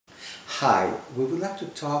Hi, we would like to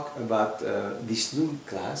talk about this new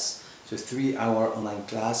class, the 3-hour online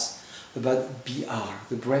class about BR,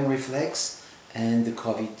 the brain reflex, and the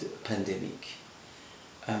COVID pandemic.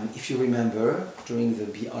 If you remember, during the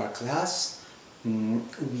BR class,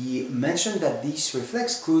 we mentioned that this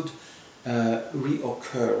reflex could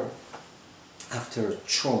reoccur after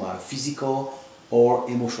trauma, physical or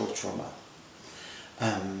emotional trauma.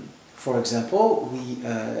 For example, we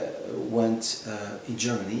went in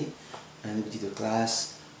Germany and we did a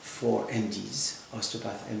class for MDs,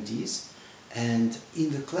 osteopath MDs, and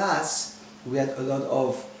in the class we had a lot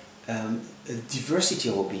of diversity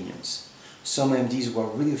of opinions. Some MDs were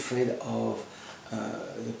really afraid of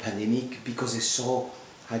the pandemic because they saw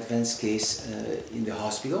advanced case in the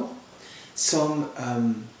hospital. Some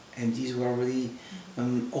MDs were really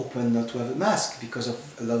open not to have a mask because of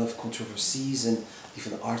a lot of controversies and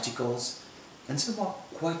different articles, and some were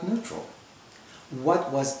quite neutral.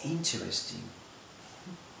 What was interesting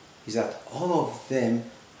is that all of them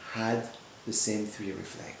had the same 3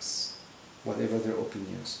 reflex, whatever their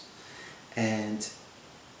opinions. And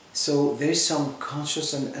so there is some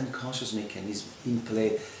conscious and unconscious mechanism in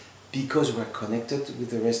play because we're connected with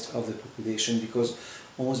the rest of the population, because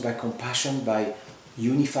almost by compassion, by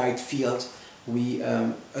unified field, we,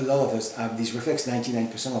 a lot of us have this reflex,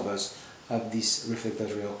 99% of us have this reflex that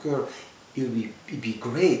reoccur. It'd be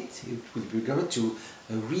great, it would be great to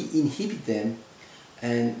re-inhibit them,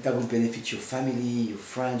 and that would benefit your family, your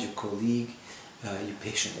friend, your colleague, your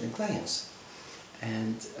patient and clients.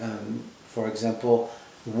 And for example,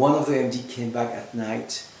 one of the MD came back at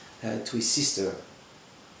night to his sister.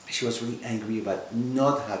 She was really angry about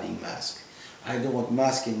not having mask. I don't want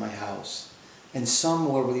mask in my house. And some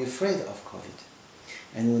were really afraid of COVID.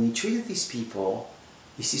 And when he treated these people,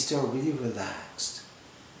 his sister really relaxed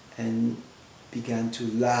and began to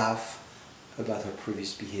laugh about her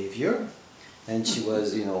previous behavior. And she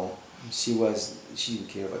was, you know, she didn't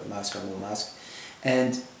care about mask or no mask.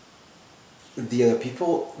 And the other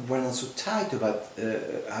people were not so tight about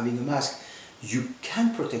having a mask. You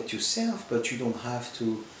can protect yourself, but you don't have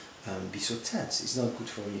to be so tense. It's not good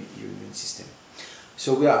for your immune system.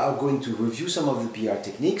 So we are going to review some of the BR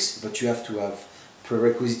techniques, but you have to have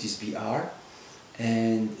prerequisite is BR.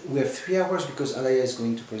 And we have 3 hours because Alaya is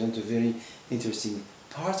going to present a very interesting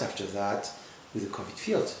part after that with the COVID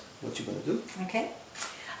field. What you going to do? Okay.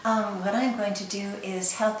 What I'm going to do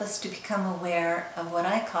is help us to become aware of what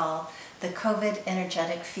I call the COVID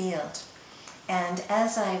energetic field. And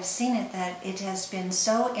as I've seen it, that it has been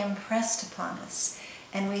so impressed upon us,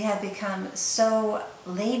 and we have become so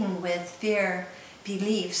laden with fear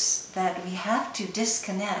beliefs that we have to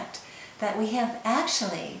disconnect, that we have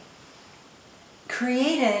actually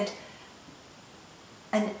created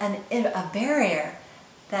a barrier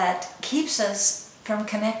that keeps us from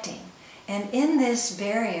connecting. And in this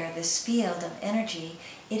barrier, this field of energy,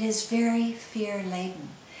 it is very fear-laden.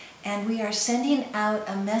 And we are sending out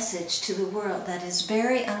a message to the world that is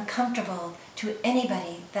very uncomfortable to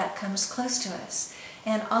anybody that comes close to us.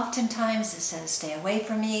 And oftentimes it says, stay away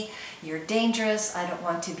from me, you're dangerous, I don't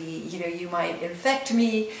want to be, you might infect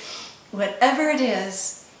me. Whatever it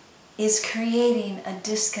is creating a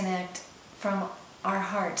disconnect from our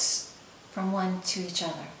hearts, from one to each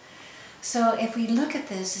other. So if we look at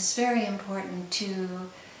this, it's very important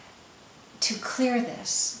to clear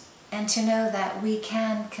this and to know that we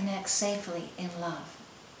can connect safely in love,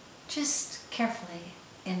 just carefully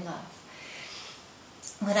in love.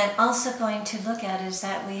 What I'm also going to look at is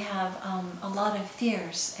that we have a lot of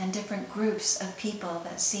fears and different groups of people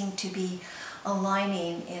that seem to be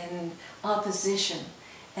aligning in opposition.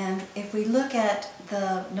 And if we look at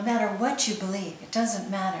no matter what you believe, it doesn't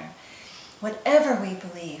matter, whatever we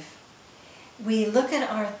believe, we look at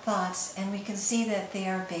our thoughts and we can see that they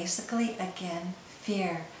are basically, again,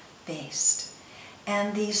 fear-based.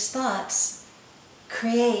 And these thoughts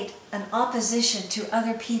create an opposition to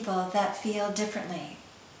other people that feel differently.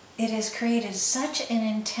 It has created such an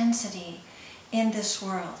intensity in this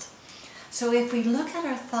world. So if we look at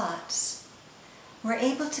our thoughts, we're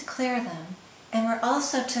able to clear them, and we're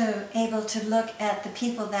also able to look at the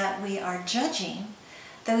people that we are judging,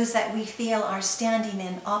 those that we feel are standing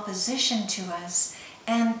in opposition to us,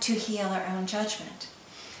 and to heal our own judgment.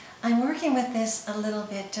 I'm working with this a little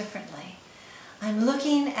bit differently. I'm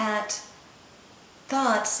looking at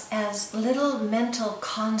thoughts as little mental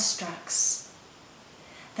constructs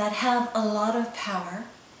that have a lot of power,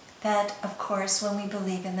 that of course when we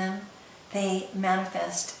believe in them, they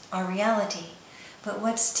manifest our reality. But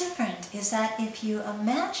what's different is that if you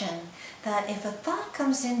imagine that if a thought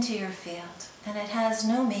comes into your field and it has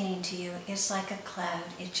no meaning to you, it's like a cloud,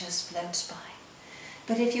 it just floats by.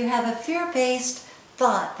 But if you have a fear-based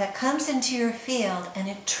thought that comes into your field and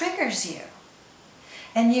it triggers you,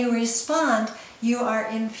 and you respond, you are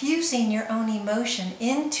infusing your own emotion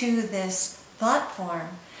into this thought form,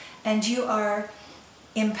 and you are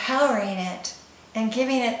empowering it and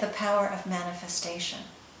giving it the power of manifestation.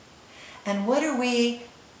 And what are we,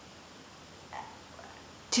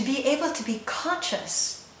 to be able to be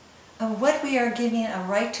conscious of what we are giving a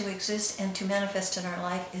right to exist and to manifest in our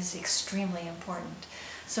life is extremely important,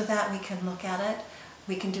 so that we can look at it,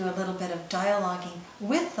 we can do a little bit of dialoguing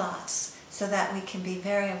with thoughts, so that we can be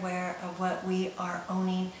very aware of what we are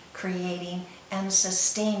owning, creating, and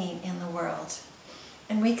sustaining in the world.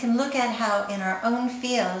 And we can look at how in our own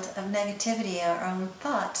field of negativity, our own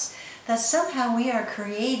thoughts, that somehow we are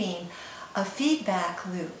creating a feedback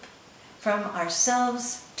loop from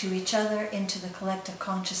ourselves to each other into the collective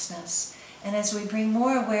consciousness. And as we bring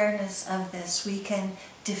more awareness of this, we can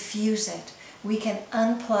diffuse it. We can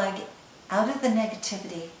unplug out of the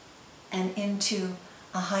negativity and into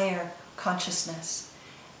a higher consciousness.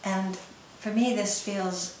 And for me, this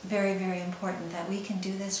feels very, very important, that we can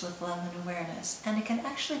do this with love and awareness. And it can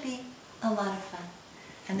actually be a lot of fun.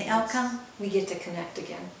 And the outcome, we get to connect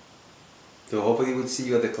again. So hopefully we'll see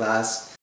you at the class.